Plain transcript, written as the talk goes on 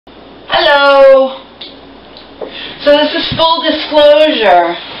So this is full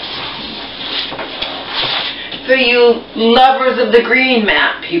disclosure for you lovers of the green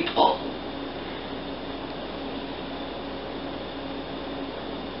map people.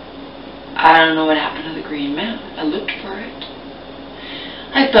 I don't know what happened to the green map. I looked for it.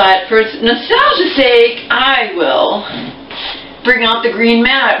 I thought, for nostalgia's sake, I will bring out the green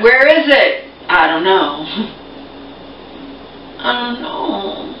mat. Where is it? I don't know. I don't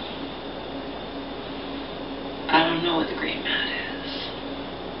know. I don't know what the green mat is.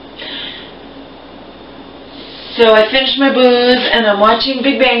 So I finished my booze and I'm watching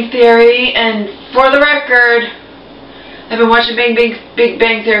Big Bang Theory, and for the record, I've been watching Big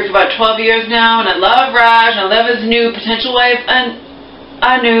Bang Theory for about 12 years now, and I love Raj, and I love his new potential wife,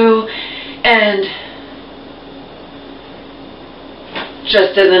 Anu, and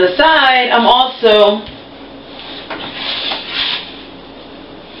just as an aside, I'm also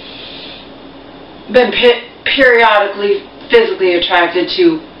been periodically physically attracted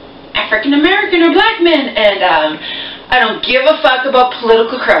to African American or black men, and I don't give a fuck about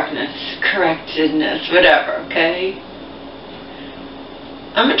political correctness, whatever, okay?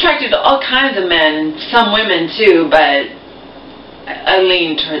 I'm attracted to all kinds of men, and some women too, but I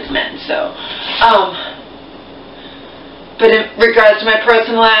lean towards men, so. But in regards to my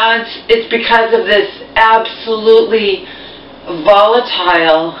personal ads, it's because of this absolutely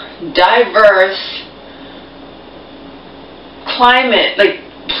volatile, diverse climate, like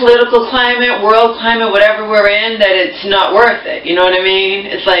political climate, world climate, whatever we're in, that it's not worth it. You know what I mean?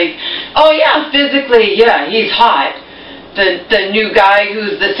 It's like, oh yeah, physically, yeah, he's hot. The new guy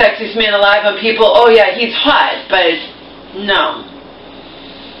who's the sexiest man alive on people, oh yeah, he's hot, but no.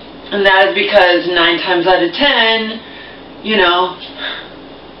 And that is because 9 times out of 10, you know,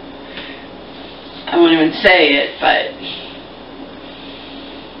 I won't even say it, but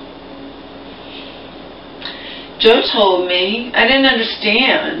Joe told me, I didn't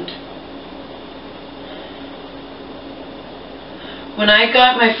understand. When I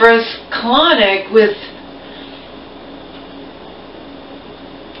got my first colonic with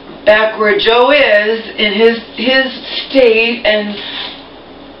back where Joe is in his state, and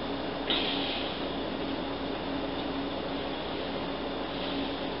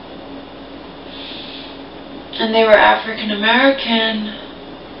they were African American.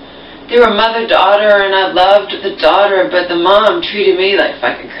 They were mother-daughter, and I loved the daughter, but the mom treated me like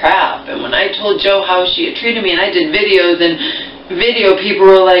fucking crap. And when I told Joe how she had treated me, and I did videos, and video people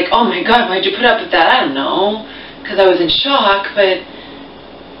were like, oh my God, why'd you put up with that? I don't know, because I was in shock, but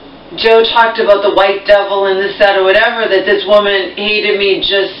Joe talked about the white devil and this, that, or whatever, that this woman hated me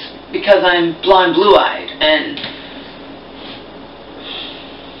just because I'm blonde, blue-eyed. And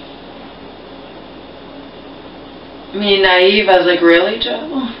me, naive, I was like, really,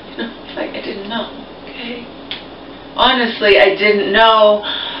 Joe? It's like, I didn't know, okay? Honestly, I didn't know.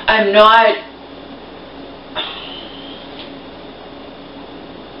 I'm not,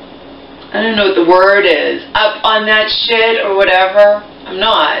 I don't know what the word is, up on that shit or whatever. I'm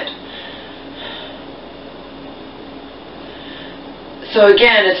not. So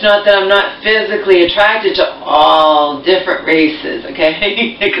again, it's not that I'm not physically attracted to all different races,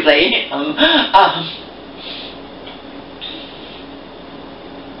 okay? Because I am.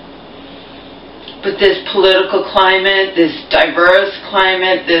 But this political climate, this diverse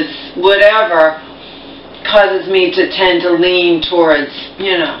climate, this whatever, causes me to tend to lean towards,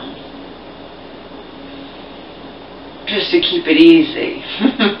 you know, just to keep it easy.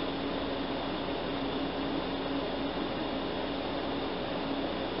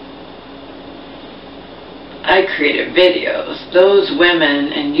 I created videos. Those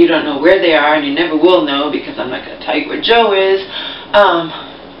women, and you don't know where they are, and you never will know because I'm not going to tell you where Joe is.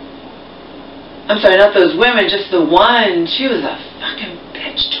 I'm sorry, not those women, just the one. She was a fucking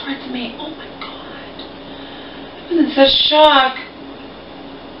bitch towards me. Oh my God. I was in such shock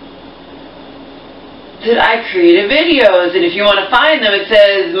that I created videos, and if you want to find them, it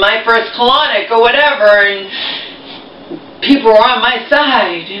says my first colonic or whatever, and people are on my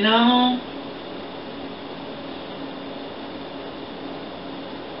side, you know.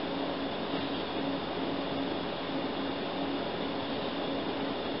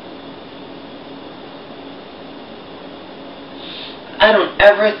 I don't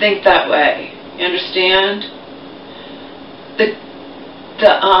ever think that way. You understand?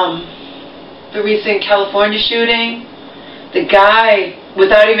 The recent California shooting, the guy,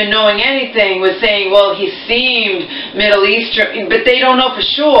 without even knowing anything, was saying, well, he seemed Middle Eastern, but they don't know for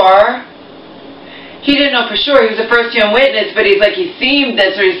sure. He didn't know for sure. He was a first-hand witness, but he's like, he seemed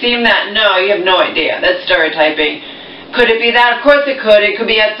this or he seemed that. No, you have no idea. That's stereotyping. Could it be that? Of course it could. It could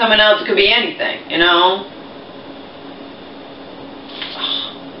be at someone else. It could be anything, you know?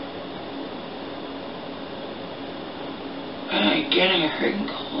 getting a freaking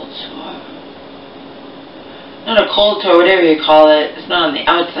cold sore. Not a cold sore, whatever you call it. It's not on the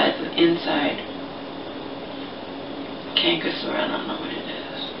outside, it's on the inside. Canker sore, I don't know what it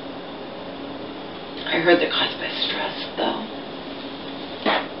is. I heard they're caused by stress, though.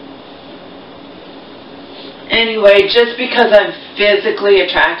 Anyway, just because I'm physically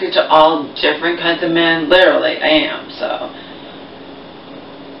attracted to all different kinds of men, literally, I am, so.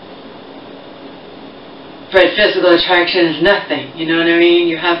 But physical attraction is nothing, you know what I mean?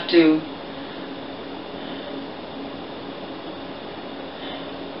 You have to.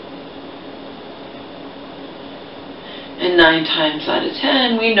 And 9 times out of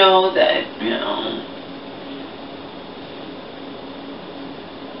 10, we know that, you know,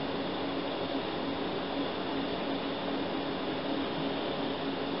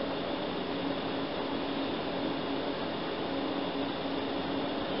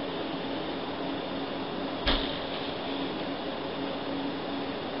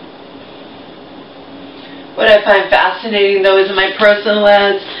 what I find fascinating, though, is in my personal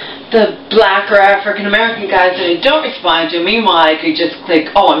ads, the black or African American guys that I don't respond to. Meanwhile, I could just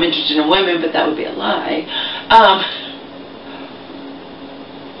click, oh, I'm interested in women, but that would be a lie.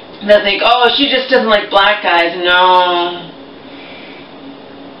 They'll think, oh, she just doesn't like black guys. No.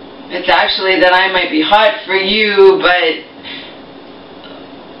 It's actually that I might be hot for you, but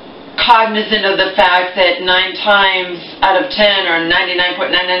cognizant of the fact that 9 times out of 10 or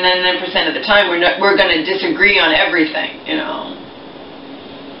 99.999% of the time we're going to disagree on everything, you know.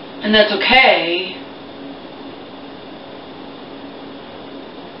 And that's okay.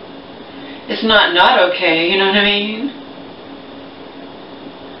 It's not okay, you know what I mean?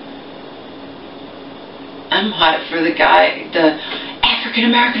 I'm hot for the guy, the African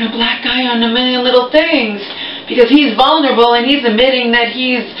American or black guy on a million little things, because he's vulnerable and he's admitting that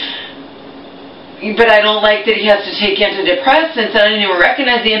he's. But I don't like that he has to take antidepressants. I don't even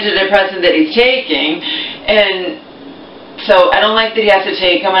recognize the antidepressant that he's taking. And so I don't like that he has to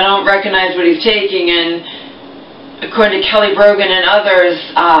take them. I don't recognize what he's taking. And according to Kelly Brogan and others,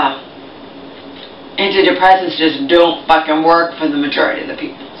 antidepressants just don't fucking work for the majority of the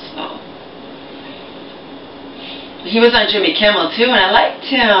people. So he was on Jimmy Kimmel too, and I liked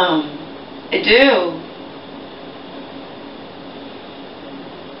him. I do.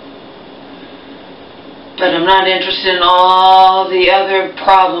 But I'm not interested in all the other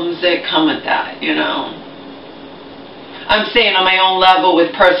problems that come with that, you know. I'm saying on my own level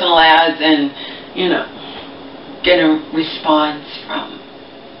with personal ads and, you know, getting a response from.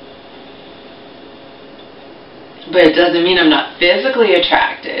 But it doesn't mean I'm not physically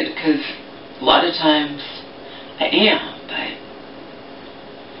attracted, because a lot of times I am, but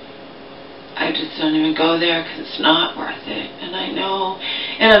I just don't even go there because it's not worth it. And I know.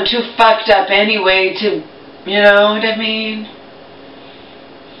 And I'm too fucked up anyway to, you know what I mean?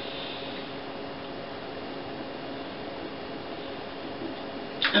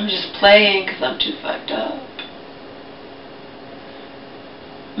 I'm just playing because I'm too fucked up.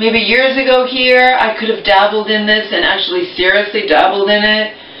 Maybe years ago here, I could have dabbled in this and actually seriously dabbled in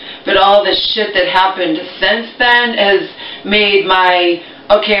it. But all the shit that happened since then has made my,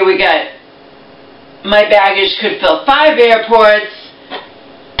 okay, we got, my baggage could fill 5 airports.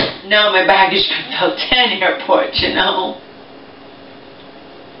 Now my baggage could fill 10 airports, you know.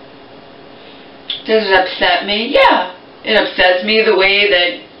 Does it upset me? Yeah. It upsets me the way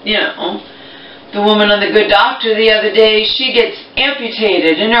that, you know, the woman on The Good Doctor the other day, she gets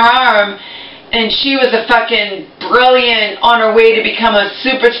amputated in her arm, and she was a fucking brilliant, on her way to become a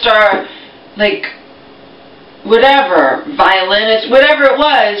superstar, like, whatever, violinist, whatever it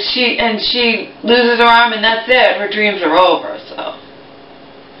was, she loses her arm and that's it. Her dreams are over, so.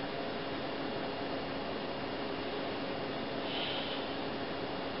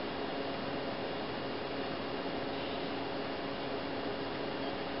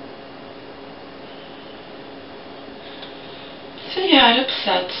 So yeah, it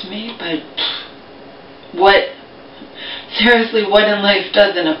upsets me, but seriously, what in life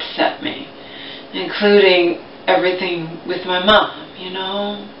doesn't upset me? Including everything with my mom, you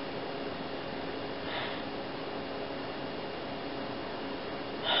know?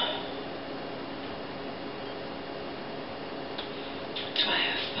 That's why I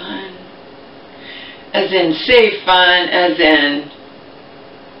have fun. As in safe fun, as in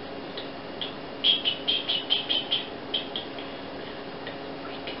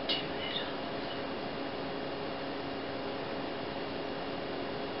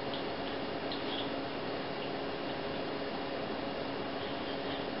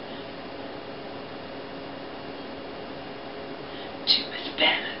Two is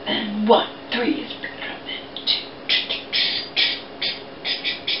better than 1. 3 is better than 2.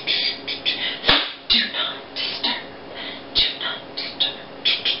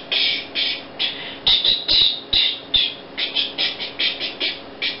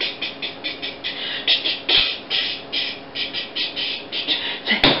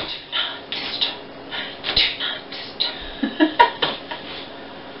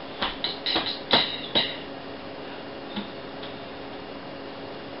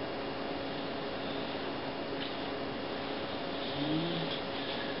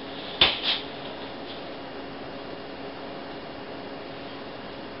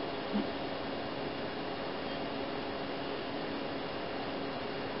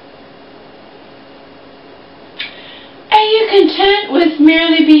 content with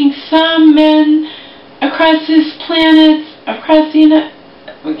merely being some men across this planet, across the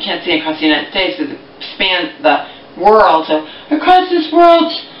we can't say across the United States because it spans the world, so across this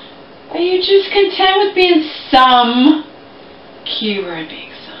world, are you just content with being some, keyword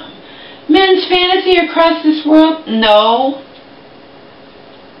being some, men's fantasy across this world? No.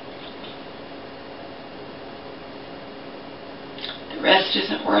 The rest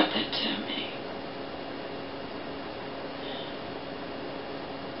isn't worth it to me.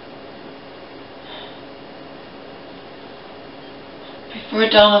 Before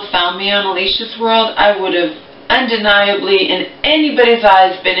Donald found me on Alicia's World, I would have undeniably, in anybody's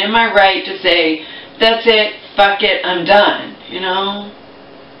eyes, been in my right to say, that's it, fuck it, I'm done, you know?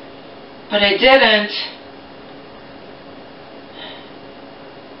 But I didn't.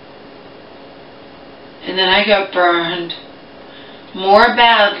 And then I got burned more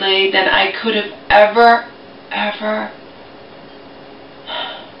badly than I could have ever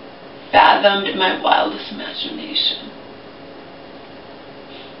fathomed in my wildest imagination.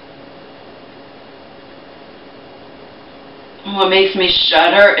 What makes me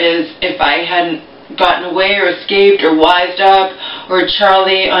shudder is if I hadn't gotten away or escaped or wised up or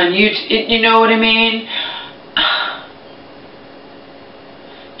Charlie on YouTube, you know what I mean?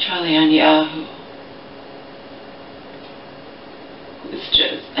 Charlie on Yahoo. It was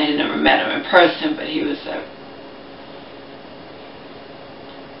just, I had never met him in person, but he was a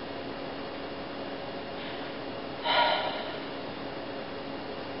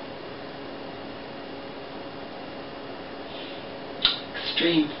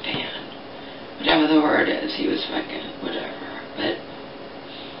extreme fan. Whatever the word is, he was fucking whatever. But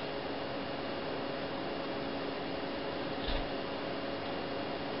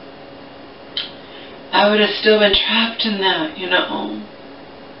I would have still been trapped in that, you know.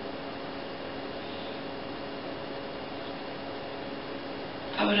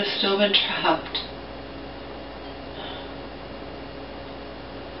 I would have still been trapped.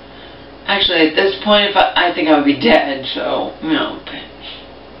 Actually, at this point, if I think I would be dead, so, you know. But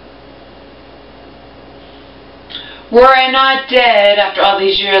were I not dead, after all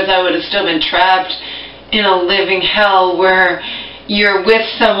these years, I would have still been trapped in a living hell where you're with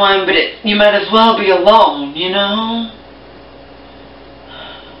someone, but you might as well be alone, you know?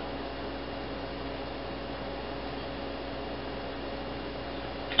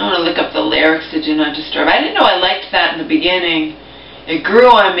 I want to look up the lyrics to Do Not Disturb. I didn't know I liked that in the beginning. It grew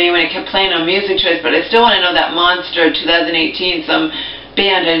on me when it kept playing on Music Choice, but I still want to know that Monster 2018, some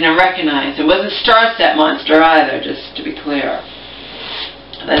band I didn't recognize. It wasn't Starset Monster either, just to be clear.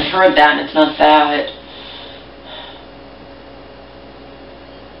 I've heard that and it's not that.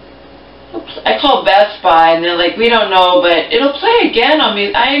 I called Best Buy and they're like, we don't know, but it'll play again on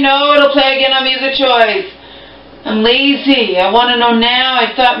Music. I know it'll play again on Music Choice. I'm lazy. I want to know now.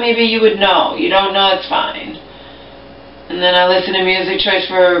 I thought maybe you would know. You don't know, it's fine. And then I listened to Music Choice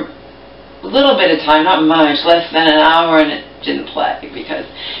for a little bit of time, not much, less than an hour, and it didn't play because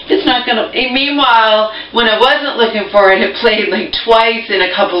it's not going to... Meanwhile, when I wasn't looking for it, it played like twice in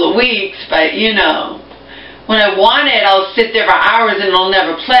a couple of weeks, but you know, when I want it, I'll sit there for hours and it'll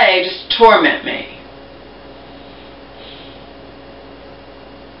never play, just torment me.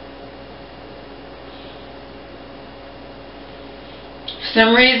 For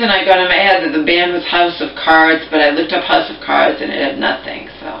some reason I got in my head that the band was House of Cards, but I looked up House of Cards and it had nothing,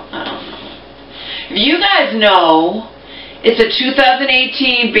 so I don't know. If you guys know, it's a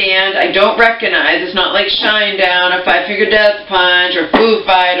 2018 band I don't recognize. It's not like Shinedown or Five Finger Death Punch or Foo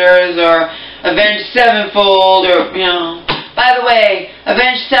Fighters or Avenged Sevenfold or, you know. By the way,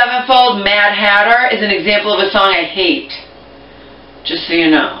 Avenged Sevenfold, Mad Hatter is an example of a song I hate. Just so you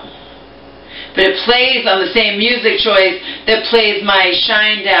know. But it plays on the same Music Choice that plays my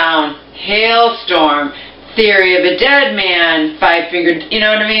Shinedown, Hailstorm, Theory of a Dead Man, Five Finger, you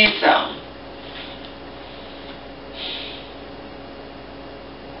know what I mean? So,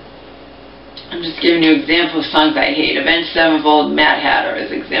 I'm just giving you an example of songs I hate. Avenged Sevenfold, Mad Hatter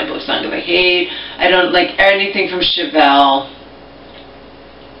is an example of songs I hate. I don't like anything from Chevelle.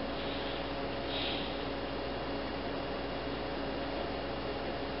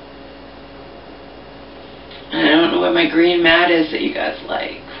 And I don't know what my green mat is that you guys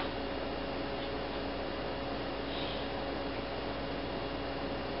like.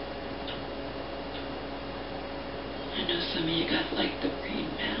 I know some of you guys like the green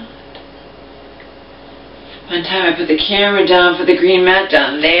mat. One time I put the camera down for the green mat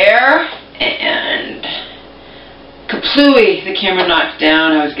down there, and kaplooey, the camera knocked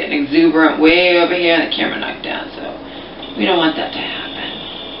down. I was getting exuberant way over here, and the camera knocked down, so we don't want that to happen.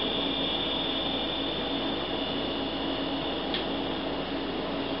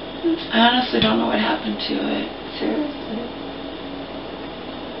 I honestly don't know what happened to it. Seriously.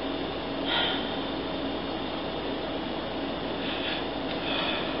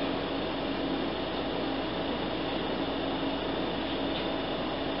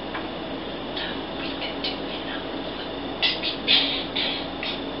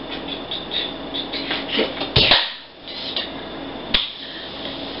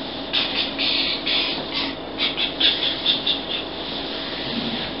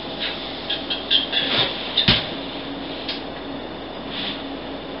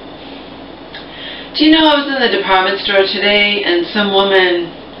 Do you know, I was in the department store today, and some woman,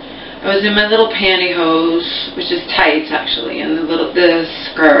 I was in my little pantyhose, which is tights actually, and the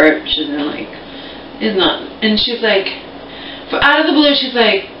skirt, she's in like, is not, and she's like, out of the blue, she's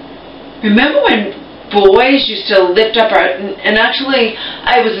like, remember when boys used to lift up our, and actually,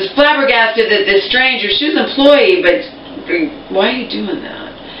 I was just flabbergasted that this stranger, she was an employee, but why are you doing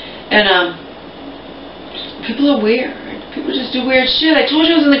that? And people are weird. People just do weird shit. I told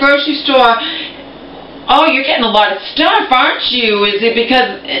you I was in the grocery store. Oh, you're getting a lot of stuff, aren't you? Is it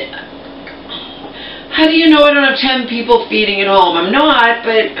because... how do you know I don't have 10 people feeding at home? I'm not,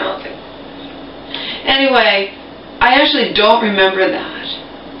 but... Anyway, I actually don't remember that.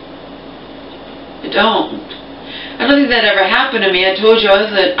 I don't. I don't think that ever happened to me. I told you I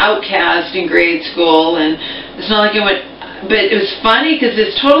was an outcast in grade school, and it's not like I went... But it was funny because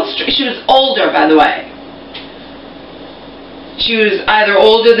this total... She was older, by the way. She was either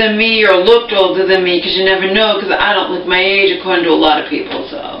older than me or looked older than me, because you never know, because I don't look my age according to a lot of people,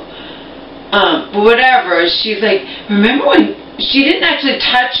 so. But whatever, she's like, remember when, she didn't actually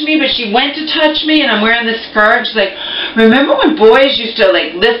touch me, but she went to touch me, and I'm wearing this skirt, she's like, remember when boys used to,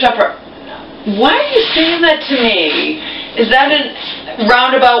 like, lift up her, why are you saying that to me? Is that a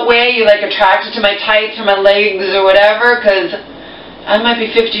roundabout way you, like, attracted to my tights or my legs or whatever, because I might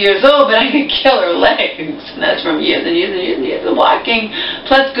be 50 years old, but I could kill her legs. And that's from years and years and years and years of walking,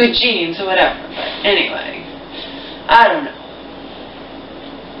 plus good genes or whatever. But anyway, I don't know.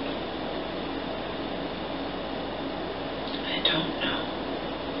 I don't know.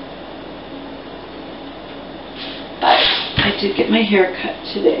 But I did get my hair cut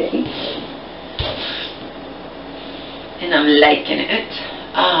today. And I'm liking it.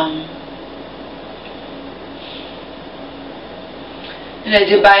 And I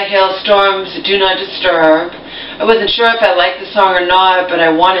did buy Hailstorms, Do Not Disturb. I wasn't sure if I liked the song or not, but I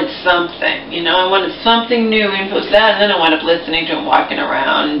wanted something. You know, I wanted something new, and it was that, and then I wound up listening to him walking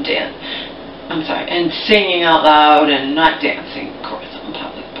around and singing out loud, and not dancing, of course, in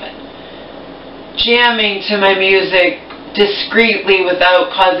public, but jamming to my music discreetly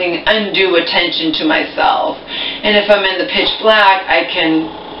without causing undue attention to myself. And if I'm in the pitch black, I can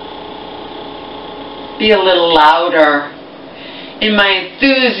be a little louder in my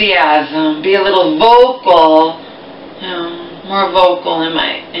enthusiasm, be a little vocal, you know, more vocal in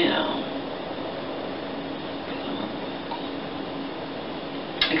my, you know,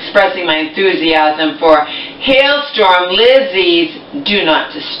 expressing my enthusiasm for Hailstorm Lizzie's Do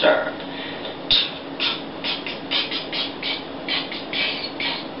Not Disturb.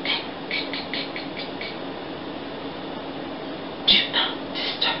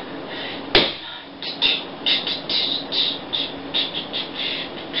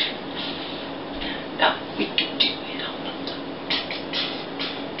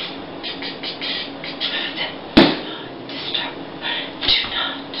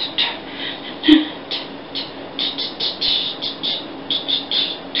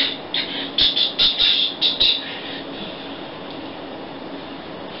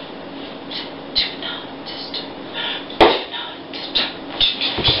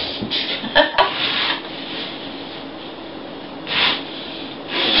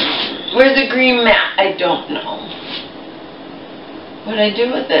 Where's the green mat? I don't know. What I do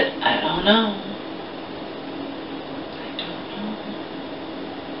with it? I don't know. I don't know.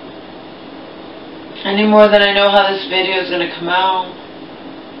 Any more than I know how this video is going to come out.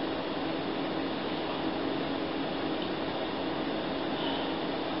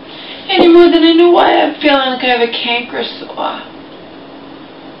 Any more than I know why I'm feeling like I have a canker sore.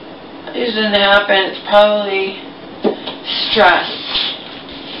 It doesn't happen. It's probably stress.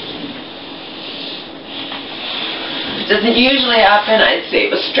 It doesn't usually happen. I'd say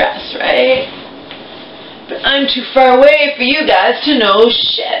it was stress, right? But I'm too far away for you guys to know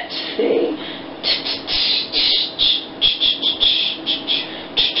shit. See?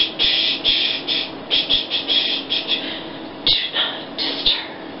 Do not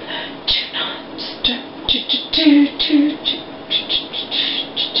disturb. Do not disturb.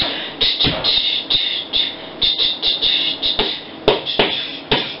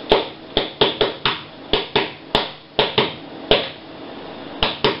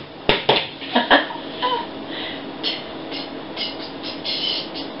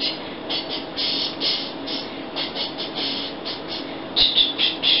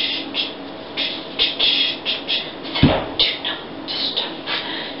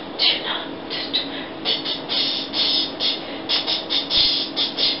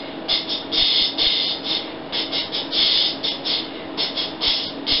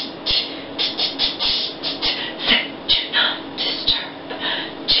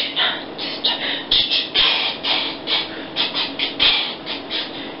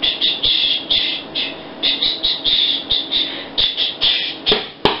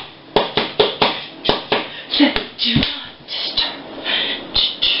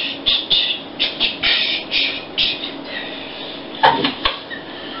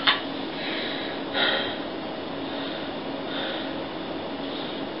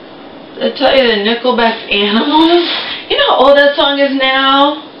 tell you the Nickelback's Animals. You know how old that song is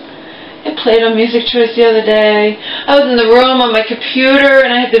now? It played on Music Choice the other day. I was in the room on my computer and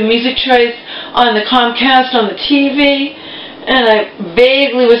I had the Music Choice on the Comcast on the TV. And I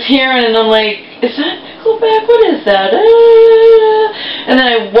vaguely was hearing and I'm like, is that Nickelback? What is that? And then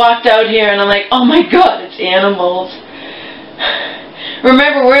I walked out here and I'm like, oh my God, it's Animals.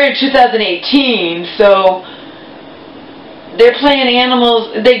 Remember, we're in 2018, so they're playing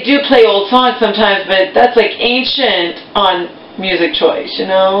Animals. They do play old songs sometimes, but that's like ancient on Music Choice, you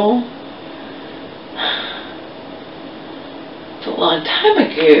know? It's a long time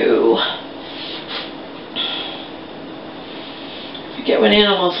ago. I forget when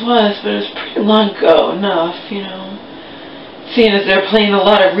Animals was, but it was pretty long ago enough, you know? Seeing as they're playing a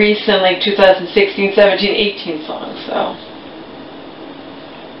lot of recent, like 2016, 17, 18 songs, so.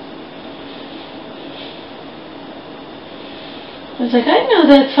 I was like, I know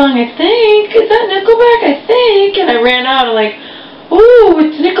that song, I think. Is that Nickelback? I think. And I ran out and like, ooh,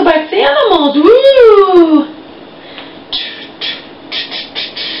 it's Nickelback's Animals. Woo!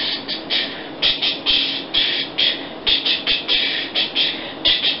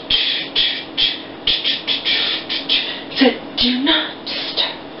 Said, do not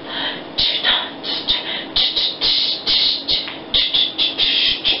disturb. Do not disturb.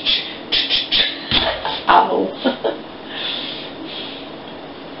 Ow.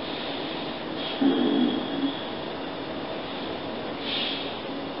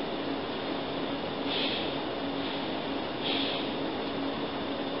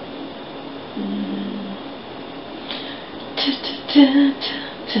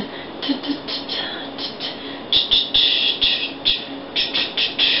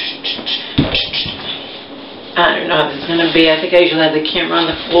 I don't know how this is going to be. I think I usually have the camera on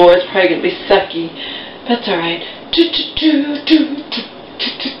the floor. It's probably going to be sucky. That's alright.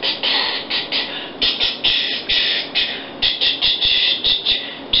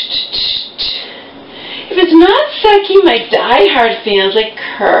 If it's not sucky, my die-hard fans like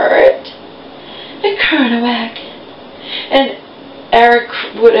Kurt and Kernowak and Eric,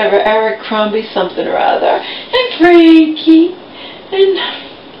 whatever, Eric Crombie something or other, and Frankie, and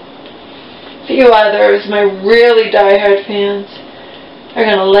a few others, my really die-hard fans, are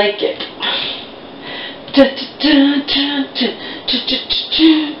going to like it. And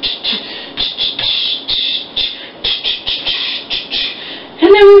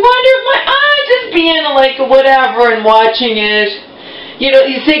then we wonder if my eye just being like whatever and watching it. You know,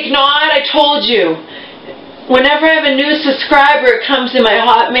 you think not, I told you. Whenever I have a new subscriber, it comes in my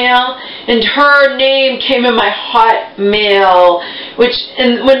Hotmail, and her name came in my Hotmail,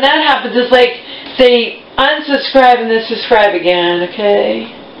 and when that happens, it's like they unsubscribe and then subscribe again, okay?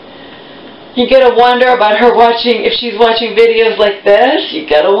 You gotta wonder about her watching, if she's watching videos like this, you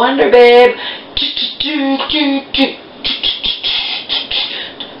gotta wonder, babe.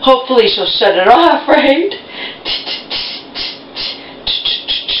 Hopefully she'll shut it off, right?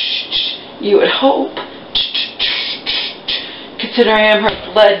 You would hope. Considering I am her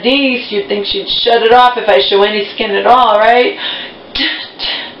blood niece, you'd think she'd shut it off if I show any skin at all, right? Do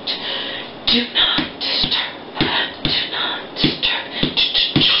not disturb. Do not disturb.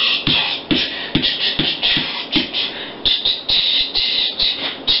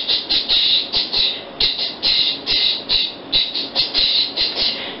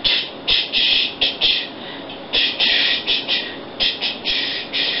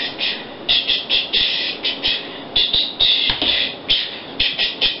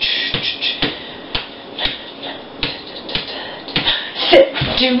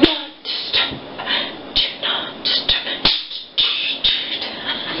 Do not disturb. Do not disturb.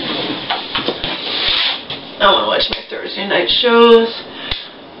 I want to watch my Thursday night shows.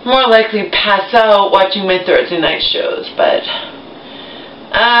 More likely pass out watching my Thursday night shows, but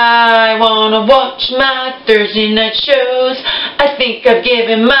I want to watch my Thursday night shows. I think I've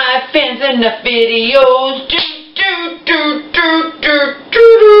given my fans enough videos. Do do do do do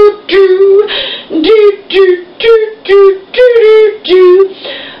do do do do do do do do.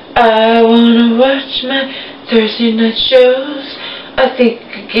 I wanna watch my Thursday night shows. I think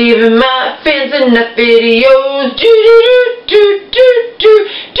I've given my fans enough videos. Do do do do do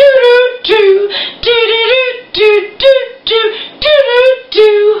do do do do do do do do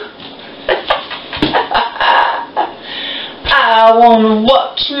do. I wanna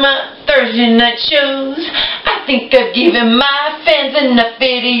watch my Thursday night shows. I think I've given my fans enough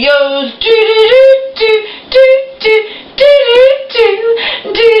videos. Do do do do do do do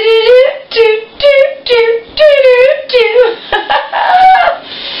do do do do do do.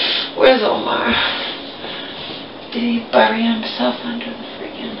 Where's Omar? Did he bury himself under the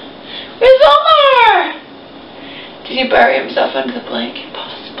friggin'? Where's bury himself under the blanket,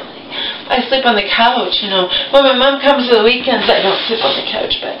 possibly. I sleep on the couch, you know. When my mom comes for the weekends, I don't sleep on the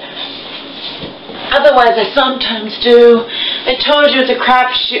couch, but otherwise I sometimes do. I told you it's a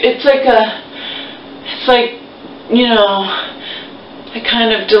crapshoot. It's like, you know, I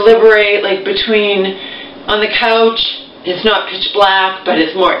kind of deliberate, like, between, on the couch, it's not pitch black, but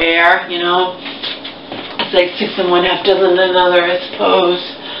it's more air, you know. It's like 6 in one, half dozen in another, I suppose.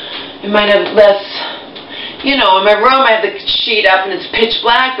 It might have less, you know, in my room I have the sheet up and it's pitch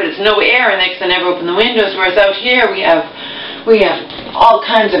black, but it's no air in there because I never open the windows, whereas out here we have all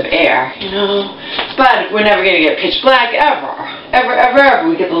kinds of air, you know. But we're never going to get pitch black, ever. Ever, ever, ever.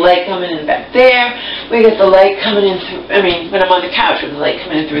 We get the light coming in back there. We get the light coming in through, I mean, when I'm on the couch, we get the light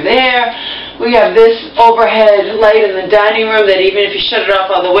coming in through there. We have this overhead light in the dining room that even if you shut it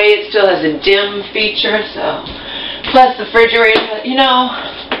off all the way, it still has a dim feature, so. Plus the refrigerator, you know.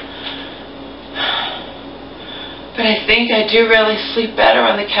 But I think I do really sleep better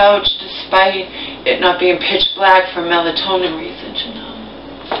on the couch despite it not being pitch black for melatonin reasons, you know.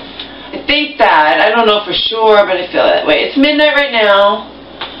 I think that. I don't know for sure, but I feel that way. It's midnight right now.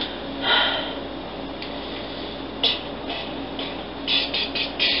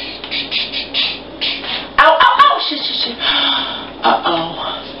 Ow, ow, ow! Shit, shit, shit. Uh-oh.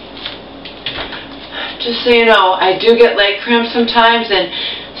 Just so you know, I do get leg cramps sometimes, and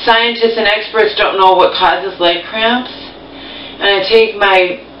scientists and experts don't know what causes leg cramps. And I take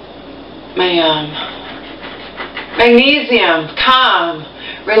my magnesium, calm,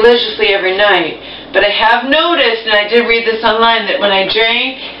 religiously every night. But I have noticed, and I did read this online, that when I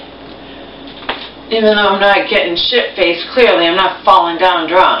drink, even though I'm not getting shit-faced, clearly, I'm not falling down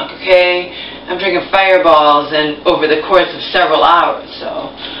drunk, okay? I'm drinking fireballs and over the course of several hours, so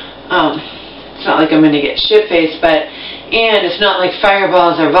it's not like I'm going to get shit-faced, and it's not like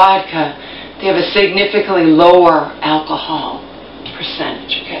fireballs or vodka. They have a significantly lower alcohol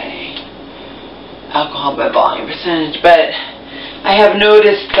percentage, okay? Alcohol by volume percentage, but I have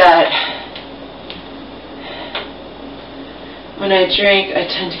noticed that when I drink, I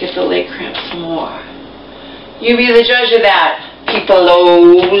tend to get the leg cramps more. You be the judge of that,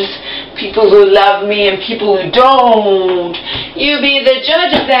 people-os, people who love me and people who don't. You be the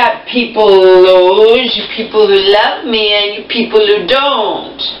judge of that, people-os, you people who love me and you people who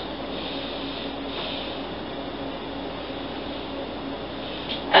don't.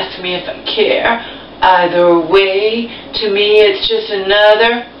 Ask me if I care. Either way, to me it's just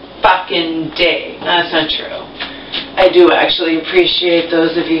another fucking day. No, that's not true. I do actually appreciate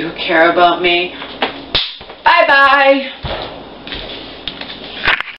those of you who care about me. Bye-bye.